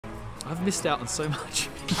I've missed out on so much.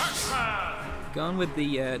 Gone with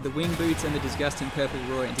the wing boots and the disgusting purple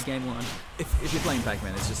Roy into game 1. If you're playing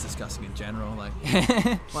Pac-Man, it's just disgusting in general. Like,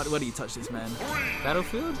 why do you touch this man?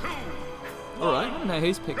 Battlefield? Alright. I don't know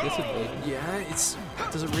whose pick this would be. Yeah,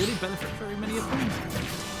 does it really benefit very many of them?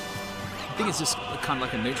 I think it's just kind of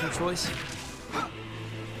like a neutral choice.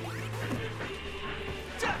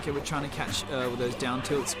 Okay, we're trying to catch with those down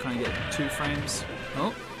tilts, kind of get 2 frames.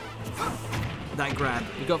 Oh, that grab.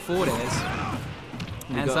 we got forward airs.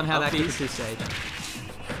 And somehow that gets through stage.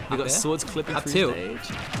 We got swords clipping up through tilt.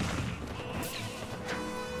 stage.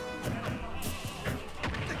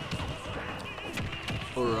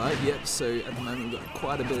 Alright, yep, so at the moment we've got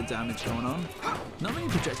quite a bit of damage going on. Not many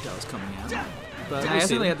projectiles coming out. But No, he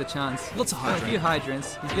hasn't really had the chance. Lots of A hydrants. few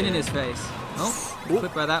hydrants. He's been in his face. Oh,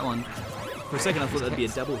 clipped by that one. For a second I thought that'd be a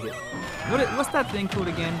double hit. What's that thing called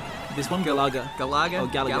again? This one, Galaga. Galaga? Oh,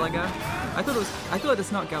 Galaga. I thought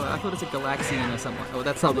it's not Galaga. I thought it's a Galaxian or something. Oh,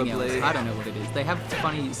 that's something Probably. else. I don't know what it is. They have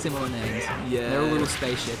funny, similar names. Yeah. They're all little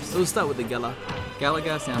spaceships. We'll start with the Gala.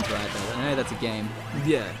 Galaga sounds right, though. I know that's a game.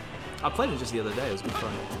 Yeah. I played it just the other day, it was good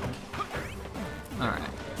fun. Alright.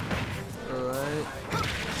 Alright.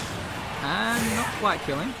 And not quite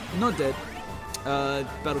killing. Not dead.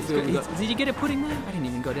 Battlefield, we got Did you get a pudding there? I didn't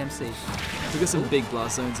even go to MC. some big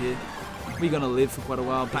blast zones here. We're gonna live for quite a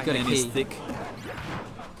while. got a Pac-Man is key. thick.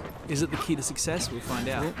 Is it the key to success? We'll find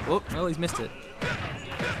out. Oh, well, he's missed it.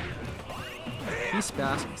 He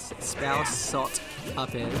spouse-sot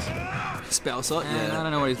up airs. Spousot, And I yeah.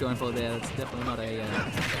 don't know what he's going for there. That's definitely not a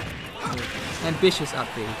ambitious up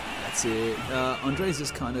B. That's it. Andre's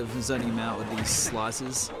just kind of zoning him out with these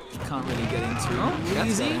slices. Can't really get into That's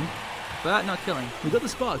easy. got him, but not killing. We got the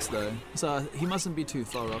sparks though, so he mustn't be too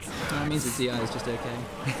far off. That means his DI is just okay.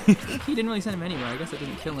 He didn't really send him anywhere. I guess it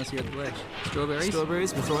doesn't kill unless you're at the ledge. Strawberries?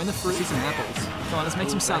 Strawberries, we're throwing the fruit. See some apples. Come on, let's make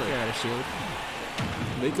some salad. Out of shield.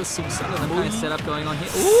 Make us some salad. Some boy. kind of setup going on here.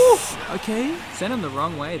 Ooh! Okay. Send him the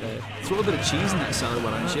wrong way though. Throw a bit of cheese in that salad,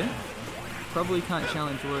 why don't you? Probably can't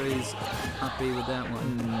challenge Rory's up B with that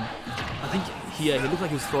one. I think he looked like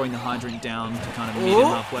he was throwing the hydrant down to kind of meet him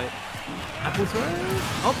halfway. Apple throw?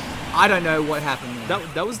 Oh, I don't know what happened there.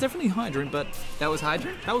 that was definitely hydrant, but That was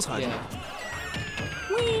hydrant? that was hydrant.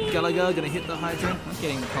 Yeah. Gallagher gonna hit the hydrant. I'm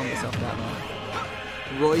getting the combos off that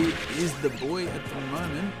one. Roy is the boy at the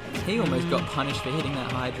moment. He almost got punished for hitting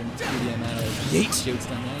that hydrant. Studio Mato. Yeet. Shield's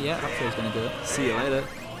done there. Yeah, up throw's gonna do it. See you later.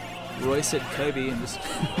 Roy said Kobe and just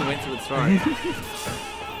went through the throat.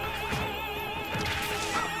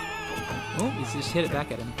 Oh, he's just hit it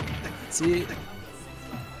back at him. See,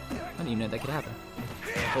 I didn't even know that could happen.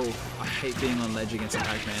 oh, I hate being on ledge against a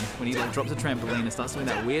Pac-Man. When he like drops a trampoline and starts doing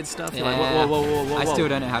that weird stuff, you're like, whoa, whoa, whoa, whoa, whoa. I still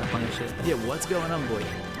don't know how to punish it. Yeah, what's going on, boy?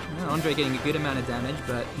 Well, Andre getting a good amount of damage,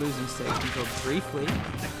 but losing stage control briefly.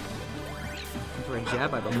 For a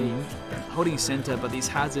jab, I believe. Holding center, but these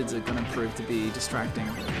hazards are gonna prove to be distracting.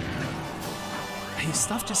 His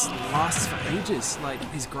stuff just lasts for ages. Like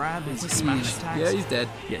his grab, his smash attacks. Yeah, he's dead.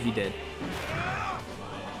 Yeah, he did.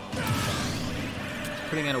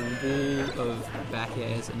 Putting out a wall of back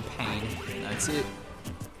airs and pain. That's it.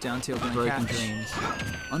 Down tilt going Broken catch. dreams.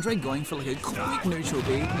 Andre going for like a quick neutral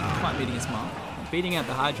beat, not quite meeting his mark. Beating out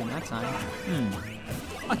the hydrant that time.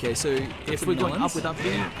 Okay, so if we're going Melons. up with up B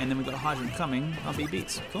and then we've got a hydrant coming, up B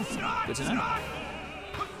beats. Cool. Good to know.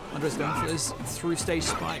 Andre's going for those through stage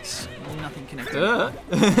spikes. Nothing connected. Oh!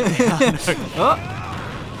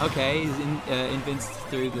 Okay, he's invinced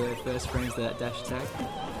through the first frames of that dash attack.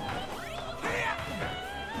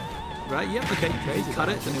 Right, yep, okay. Crazy. Cut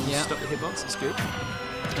it, then he'll Yeah. stop the hitbox. It's good.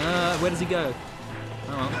 Where does he go?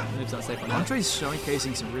 Oh well, move's not safe on that. Andre's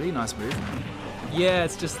showcasing some really nice movement. Yeah,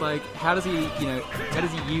 it's just like, how does he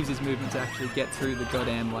use his movement to actually get through the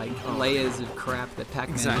goddamn like layers of crap that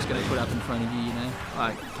Pac-Man's just Exactly. gonna put up in front of you, you know?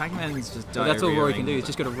 Like, Pac-Man's just But that's all Rory can do. diarrheaing. He's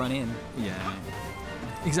just got to run in. Yeah.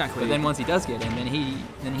 Exactly. But then once he does get in, then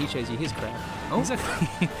he shows you his crap. Oh,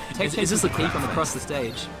 Exactly. takes is this the the key crap from phase? across the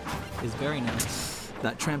stage. Is very nice.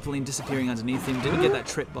 That trampoline disappearing underneath him. Didn't get that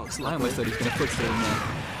trip box. I almost thought he was gonna put it in there.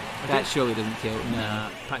 That surely doesn't kill. No. Nah,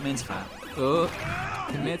 Pac-Man's fat. Oh,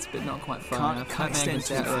 commits, but not quite far enough. Can't Pac-Man can stand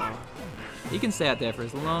stay too out there. far. He can stay out there for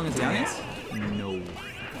as long as he Down wants. No.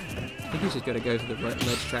 I think he's just got to go for the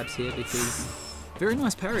ledge traps here because. Very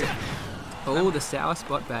nice parry. Oh, the sour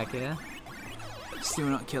spot back there. Still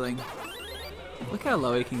not killing. Look how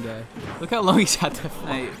low he can go. Look how long he's had to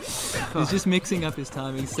Hey, fight. He's just mixing up his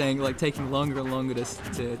timing, saying like taking longer and longer to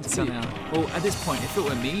come out. well, at this point, if it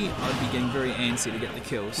were me, I'd be getting very antsy to get the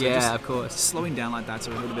kill. So Yeah, just of course. slowing down like that's a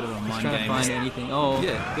little bit of a mind Trying to game. find anything. Oh,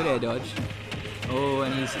 Yeah. good air dodge. Oh,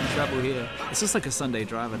 and he's in trouble here. It's just like a Sunday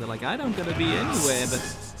driver. They're like, I don't gotta be anywhere,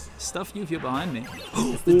 but Stuff you if you're behind me.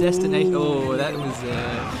 It's the destination. Oh, that was.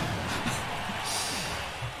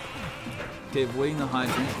 Okay, avoiding the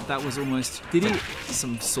hydrant. That was almost. Did he?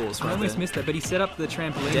 Some sauce right I almost there. missed that, but he set up the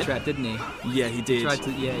trampoline trap, didn't he? Yeah, he did. He tried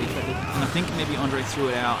to. Yeah, he tried to. And I think maybe Andre threw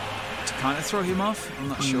it out to kind of throw him off. I'm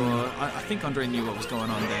not sure. I think Andre knew what was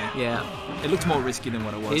going on there. Yeah. It looked more risky than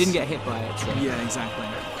what it was. He didn't get hit by it. So. Yeah, exactly.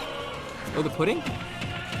 Oh, the pudding?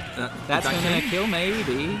 That's gonna kill,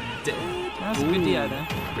 maybe. That's a good DI there.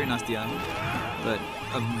 Very nice DI. But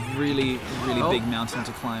a really big mountain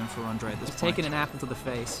to climb for Andre at this point. Taking an apple to the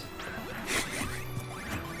face.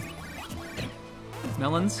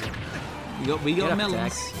 Melons? We got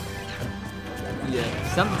melons.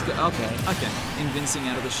 Yeah. Something's good. Okay. Okay. Invincing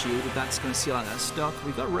out of the shield. That's going to seal out that stock.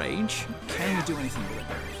 We've got rage. Can we do anything with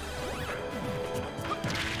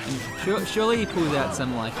it? Surely he pulls out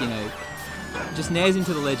some, like, you know, just nails him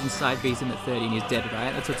to the ledge and side beats him at 30 and he's dead,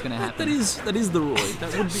 right? That's what's going to happen. That is the Roy.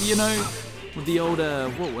 That would be, you know, with the old,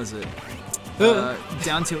 what was it?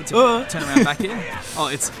 Down tilt to turn around back in. Oh,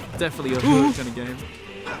 it's definitely a hook kind of game.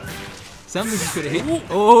 Something just could have hit.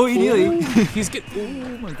 Oh, he nearly. He's good.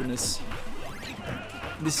 Oh my goodness.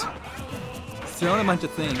 This. Throwing a bunch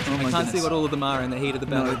of things. I can't see what all of them are in the heat of the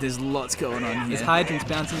battle. No, there's lots going on here. His hydrant's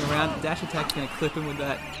bouncing around. The dash attack's going to clip him with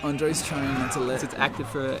that. Andre's trying not to let. It's active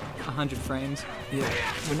for 100 frames. Yeah,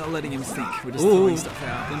 we're not letting him think. We're just throwing stuff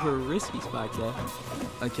out. Then for a risky spike there.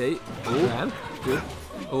 Okay. Grab. Good.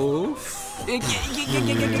 Oh.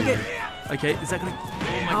 Okay, is that going to... Oh my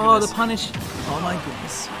goodness. Oh, the punish. Oh my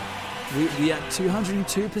goodness. We at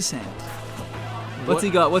 202%. What's he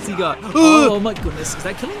got? What's he got? Oh my goodness. Is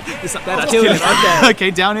that killing? That's killing.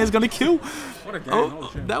 Okay, down here's going to kill. What a game.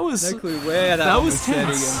 Oh, that was... No clue where that was setting him,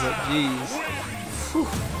 tense. but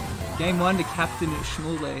jeez. Game 1 to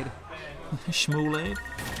CaptainCoolade. Schmoolade.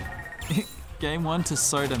 Game 1 to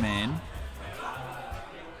Soda Man.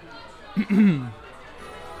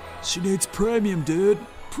 She needs premium, dude.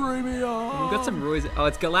 Premium. We've got some Roy's. Oh,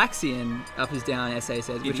 it's Galaxian up is down, SA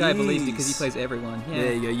says, which I believe because he plays everyone. Yeah,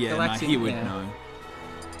 There you go, yeah, no, Galaxian, he would yeah. know.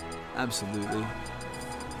 Absolutely.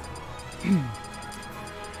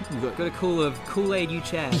 We've Got a call of Kool-Aid you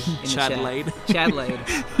Chad in the chat. Chadlade.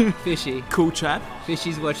 Chadlade. Fishy. Cool chat.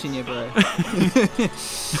 Fishy's watching you, bro.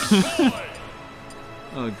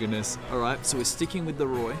 Oh goodness. Alright, so we're sticking with the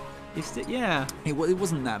Roy. Yeah. It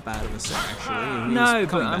wasn't that bad of a set actually. He No, was but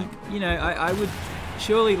coming back. you know, I would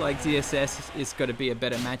surely like DSS is got to be a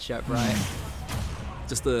better matchup, right?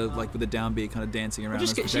 Just the with the down B kind of dancing around.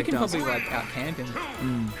 Just those she can projectiles. probably like out camp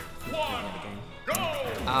him.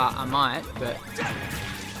 I might, but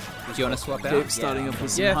do you want to swap out? Keep starting up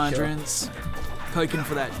with some Yeah, hydrants. Poking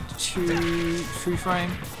for that free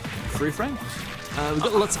frame. We've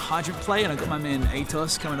got lots of hydrant play, and I've got my man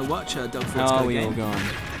Atos coming to watch Dogfoot's Oh, we all game. gone.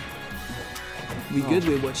 We good?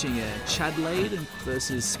 We're watching Chadlade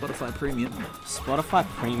versus Spotify Premium. Spotify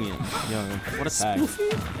Premium. Yo, what a tag.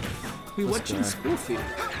 Spoolfield? We're Let's watching go. Spoolfield.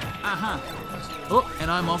 Oh,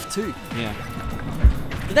 and I'm off too. Yeah.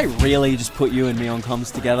 Did they really just put you and me on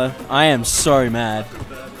comms together? I am so mad.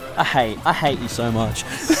 I hate you so much.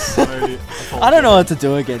 I don't know what to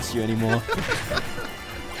do against you anymore.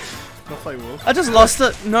 Not play Wolf. I just lost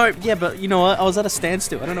it. No, yeah, but you know what? I was at a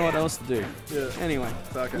standstill. I don't know what else to do. Yeah. Anyway.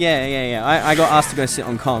 Okay. Yeah. I got asked to go sit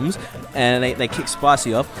on comms, and they kicked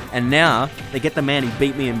Spicy off, and now they get the man who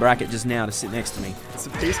beat me in bracket just now to sit next to me. It's a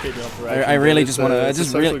peacekeeping operation. I really but just it's want to. I it's a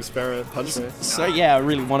just social really. experiment. Punch me. So yeah, I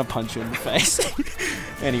really want to punch you in the face.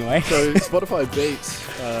 Anyway. So Spotify beats.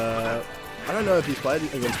 I don't know if he's played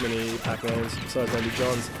against many Pac-Mans besides maybe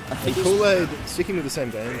John's. I think And Kool-Aid sticking with the same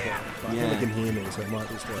game plan. But Yeah. I think they can hear me, so it might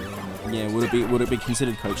just go on. Yeah, would it be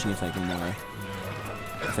considered coaching if they can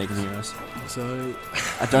if they can hear us? So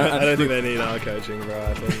I don't. I don't think they need our coaching, bro.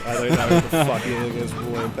 I don't know what the fuck you're against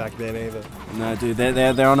Roy back then either. No, dude,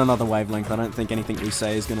 they're on another wavelength. I don't think anything we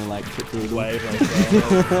say is gonna like put through them. Wave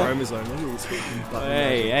like chromosome. Maybe he's speaking button.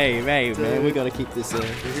 Hey, man, we gotta keep this.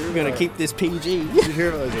 We gotta keep this PG. Did you hear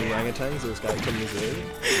about those orangutans that was going to come to zoo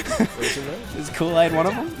recently? Is Kool-Aid one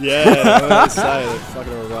of them? Yeah, I was going to say, they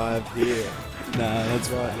fucking arrived here. No, That's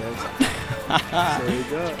right, yes. So we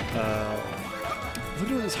got, look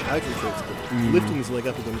at all this hydrant tricks, lifting his leg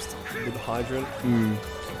up against with the hydrant,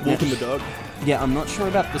 walking the dog. Yeah, I'm not sure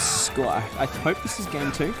about the score. I hope this is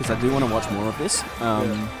game 2 because I do want to watch more of this.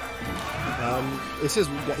 This is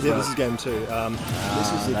game 2.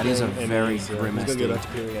 This is the that is a game, and very he's, grim He's going to SD. go back to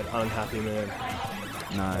period. Unhappy man.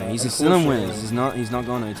 No, he's still in winners. He's not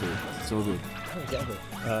gone O2. It's all good. Exactly.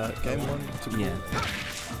 Game 1 to Yeah.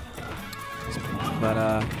 But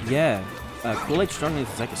yeah, Kool-Aid's struggling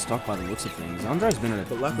to take a stock by the looks of things. Andre's been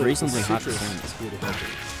at a reasonably high percent.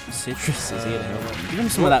 Citrus is here to help. Give him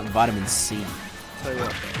some of that vitamin C. Tell you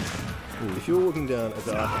what, if you're walking down a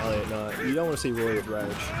dark alley at night, you don't want to see Roy at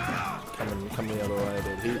Rage coming the other way.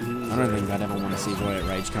 Dude. I don't think I'd ever want to see Roy at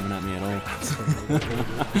Rage coming at me at all.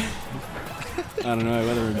 I don't know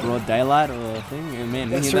whether in broad daylight or a thing. And man,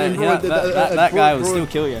 that guy will still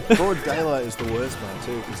kill you. Broad daylight is the worst one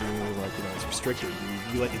too, because it's restricted.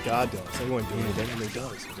 You let your guard down, so he won't do anything, and he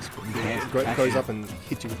does. He just goes up and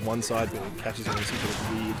hits you with one side, but it catches you and it's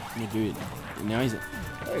weird. You do it. Now he's it.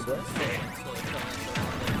 Hey, bro.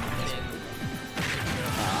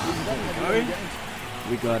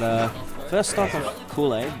 We got first stock of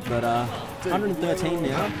Kool-Aid, but 113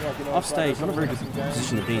 now. Off stage, not a very good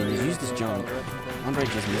position to be in. He's used his jump. Andre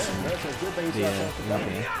just missing.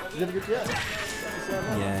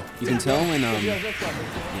 Yeah, you can tell when Andre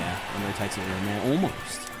takes it around there.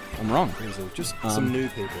 Almost. I'm wrong. Just some new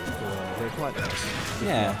people. They're quite nice.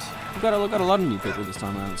 Yeah, we've got a lot of new people this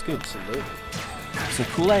time around. It's good. Absolutely. So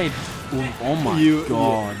Kool-Aid, oh my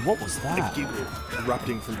god, what was that?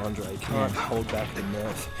 Erupting from Andre. He can't hold back the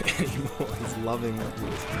nerve anymore. He's loving what he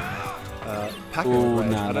is. Pac-Man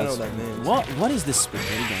Rage. I don't know what that means. What is this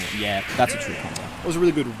spaghetti game? Yeah, that's a true combo. It was a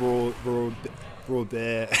really good raw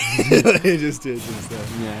bear. He just did just there.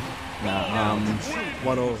 Yeah.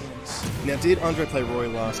 1-1. Now, did Andre play Roy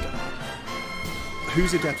last game?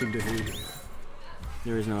 Who's adapting to who?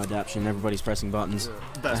 There is no adaptation. Everybody's pressing buttons.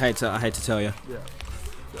 Yeah. I hate to tell you. Yeah.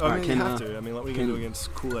 I mean, you have to. I mean, like, what are you going to do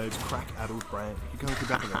against Kool-Aid's crack-addled brain? You can't keep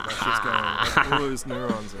up with it. That shit's going. Like, all those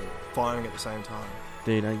neurons are firing at the same time.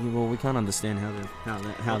 Dude, well, we can't understand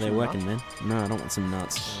how they're working, man. No, I don't want some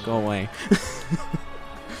nuts. Go away.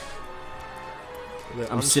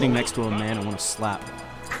 I'm sitting next to a man I want to slap.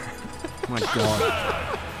 My God.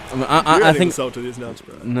 I think salt to these nuts,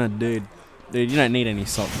 bro. No, dude. Dude, you don't need any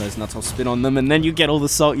salt for those nuts. I'll spit on them, and then you get all the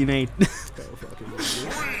salt you need.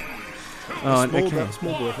 Oh, okay.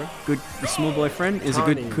 Small boyfriend. Good. The small boyfriend is a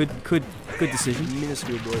good decision.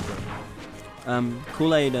 Minuscule boyfriend.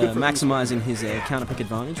 Kool-Aid maximizing his counter pick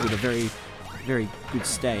advantage with a very, very good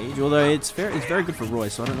stage. Although it's very good for Roy,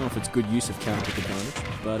 so I don't know if it's good use of counter pick advantage.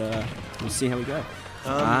 But we'll see how we go.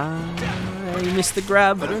 He missed the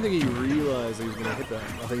grab. I don't think he realised that he was going to hit that.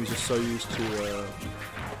 I think he's just so used to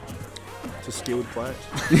skilled play.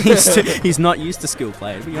 He's not used to skill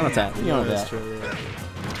play. What are you on about? What are you on about? True, yeah.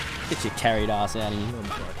 Get your carried ass out of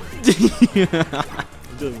here.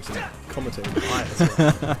 I'm doing some commentating.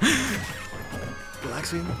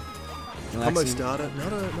 Relaxing. Combo starter.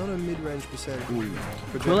 Not a mid-range percent.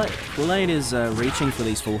 Kool-Aid is reaching for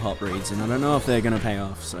these full hop reads, and I don't know if they're going to pay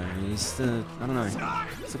off. So he's I don't know.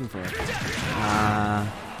 He's looking for it.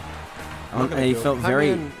 He felt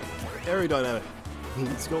very aerodynamic.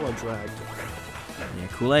 He's got one dragged. Yeah,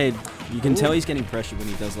 Kool-Aid. You can tell he's getting pressure when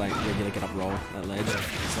he does like regular get up roll that ledge.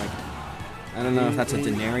 It's like I don't know if that's a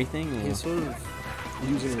Daenerys thing or. He's sort of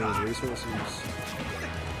using his resources,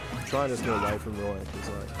 trying to get away from Roy. He's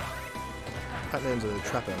like Pac-Man's a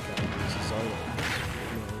trap out character. He's a solo.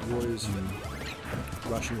 Roy's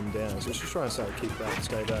rushing him down, so he's just trying to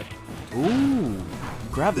stay back. Ooh,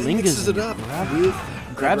 grab lingers. It up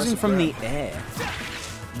grabs him from the air.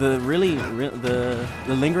 The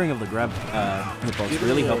lingering of the grab hitbox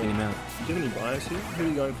really helping him out. Do you have any bias here? Who are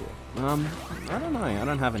you going for? I don't know. I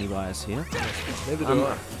don't have any bias here. Neither do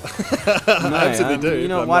I. No, I absolutely do. You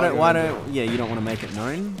know, why don't you don't want to make it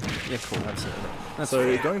known? Yeah, cool. Absolutely.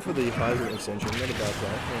 So going for the hydrant extension, not a bad play,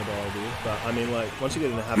 not a bad idea. But I mean, like once you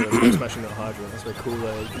get in the habit of smashing that hydrant, that's where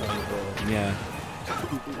Kool-Aid kind of. Yeah.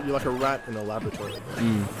 You're like a rat in a laboratory.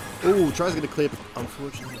 Ooh, tries to get a clip.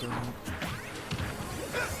 Unfortunately, doesn't.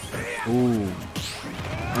 Ooh.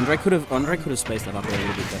 Andre could have spaced that up a little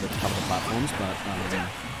bit better to cover the platforms, but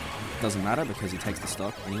doesn't matter because he takes the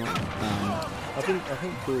stock anyway. I think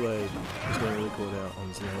Kool-Aid is going to really call it out on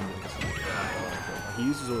his landings. He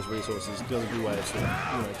uses all his resources. He does a good way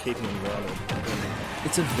of keeping him grounded.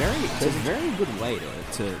 It's a very good way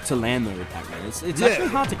to land though with Pac-Man. It's actually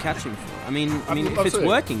hard to catch him for. I mean, if it's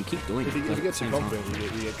working, keep doing it. If he gets too confident,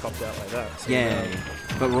 you get copped out like that. So yeah.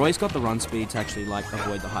 But Roy's got the run speed to actually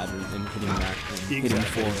avoid the hydrant and hitting back and hitting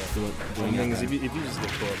before doing that. If you just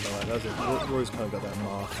get caught like that, Roy's kind of got that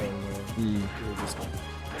mark thing where you'll just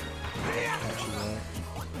catch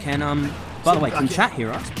you out. By the way, can chat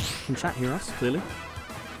hear us? Can chat hear us clearly?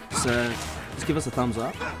 So just give us a thumbs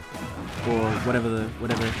up or whatever,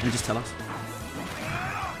 and just tell us.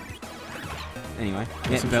 Anyway,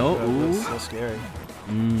 get Bell. Ooh, that's so scary.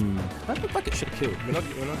 That looked like it should have killed. We're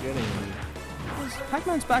not getting any.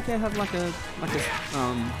 Pac-Man's back air have like a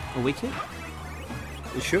weak hit?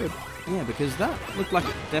 It should. Yeah, because that looked like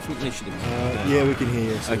it definitely should have. Yeah, we can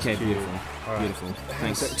hear you. So Okay, it's cute. beautiful. All right. Beautiful.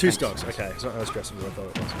 Thanks. So, 2 thanks. stocks. Okay, it's not as stressful as I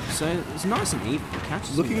thought it was. So it's nice and even. It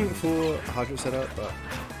catches me. Looking for a hydrant setup, but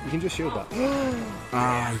you can just shield that.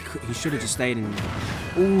 Ah, he should have just stayed in.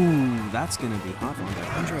 Ooh, that's gonna be hard for him.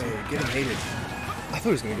 Andre, getting hated. I thought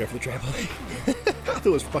he was going to go for the trampoline. I thought it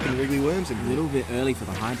was fucking wiggly worms in A here. little bit early for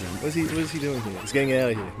the hydrant. What is he doing here? He's getting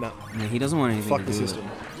out of here. Nah, No, he doesn't want anything fuck to the do with system.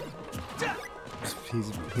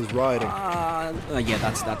 it. He's riding. Yeah,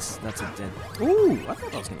 that's a dead. Ooh, I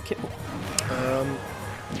thought that was gonna kill.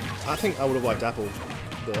 I think I would have liked Apple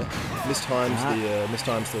there.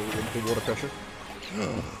 Mistimes the water pressure.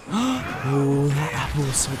 Oh, that apple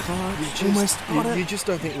was so close. Almost got it. You just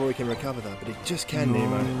don't think Roy can recover that, but he just can,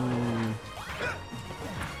 Nemo.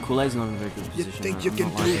 Kool-Aid's not in a very good You position. think you I'm can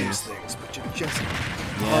not do liking these this. things, but you just... Yeah,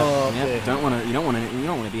 Oh, yeah. okay. You don't want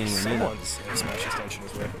to be anywhere near that. Someone's smash extension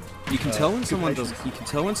is working. You can tell when good someone patience. does. You can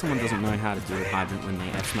tell when someone doesn't know how to do a hydrant when they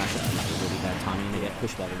F smash it at like a really bad timing and they get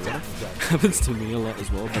pushed out of the water. Happens to me a lot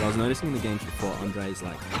as well. But I was noticing in the games before, Andre's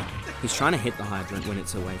like, he's trying to hit the hydrant when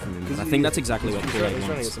it's away from him. And I think that's exactly what Kool-Aid He's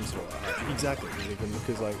trying to get wants. some sort of... Exactly,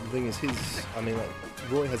 because like the thing is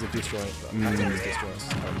Roy has a disjoint, but Pac-Man's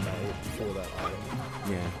disjoints are made for that item.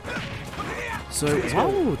 Yeah. So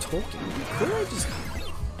while we were talking, Kool-Aid just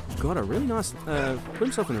got a really nice, put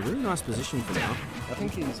himself in a really nice position for now. I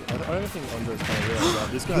think I don't think Andre's kind of realised that.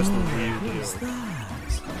 This guy's the real What was deal. that?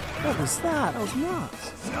 What was that? That was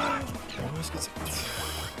nuts. Almost gets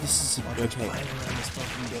This is okay. flying around this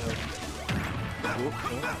fucking girl.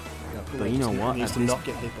 But you know what? Needs At to least- not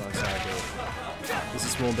get hit by a side door. This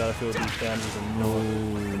is small battlefield. These boundaries are not.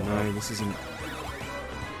 No, this isn't.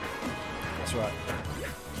 That's right.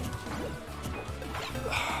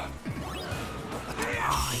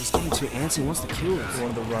 Oh, he's getting too antsy. He wants to kill us. He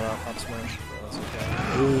wanted to run up smash. But that's okay.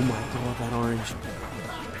 Oh my god, that orange.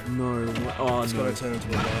 No. Oh It's no. got to turn into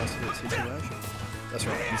a last hit situation. That's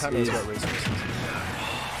right. Pac-Man's got resources.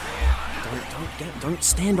 Don't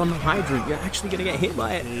stand on the hydrant. You're actually gonna get hit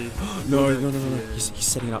by it. No. He's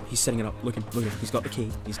setting it up. He's setting it up. Look him. He's got the key.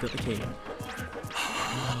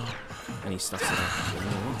 And he stuffs it up.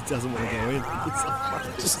 He doesn't want to go in.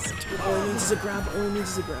 It's All he needs is a grab.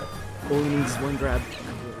 All he needs is one grab.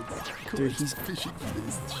 Dude, he's fishing for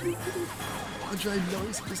this shit. Andre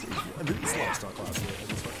knows this. I think it's lifestyle class here.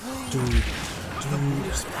 It's like, dude.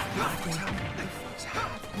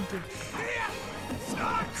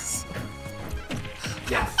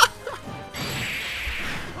 Yeah.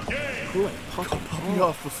 Kool-Aid popping Popping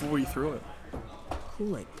off before he threw it.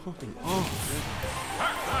 Kool-Aid popping off.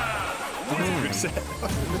 Good set.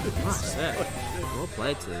 Nice set. Well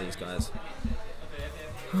played to these guys.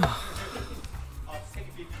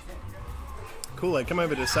 Kool-Aid, come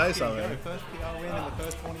over to say something.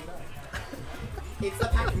 It's the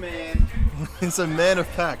Pac-Man. It's a man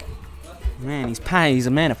of pack. Man, he's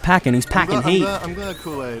a man of packing. He's packing heat. I'm glad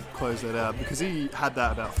Kool-Aid closed that out because he had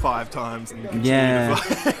that about 5 times and continued Yeah. to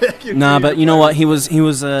fight. Nah, but you know what? He was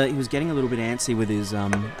getting a little bit antsy with his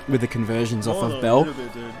with the conversions off of Bell.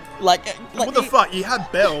 Like What the fuck? You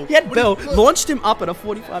had Bell. He had Bell, launched him up at a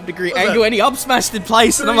 45-degree angle, and he up smashed in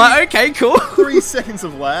place. And I'm like, okay, cool. 3 seconds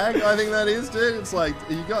of lag, I think that is, dude. It's like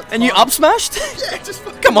you got. And you up smashed? Yeah, just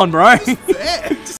fucking Come on, bro. there. Just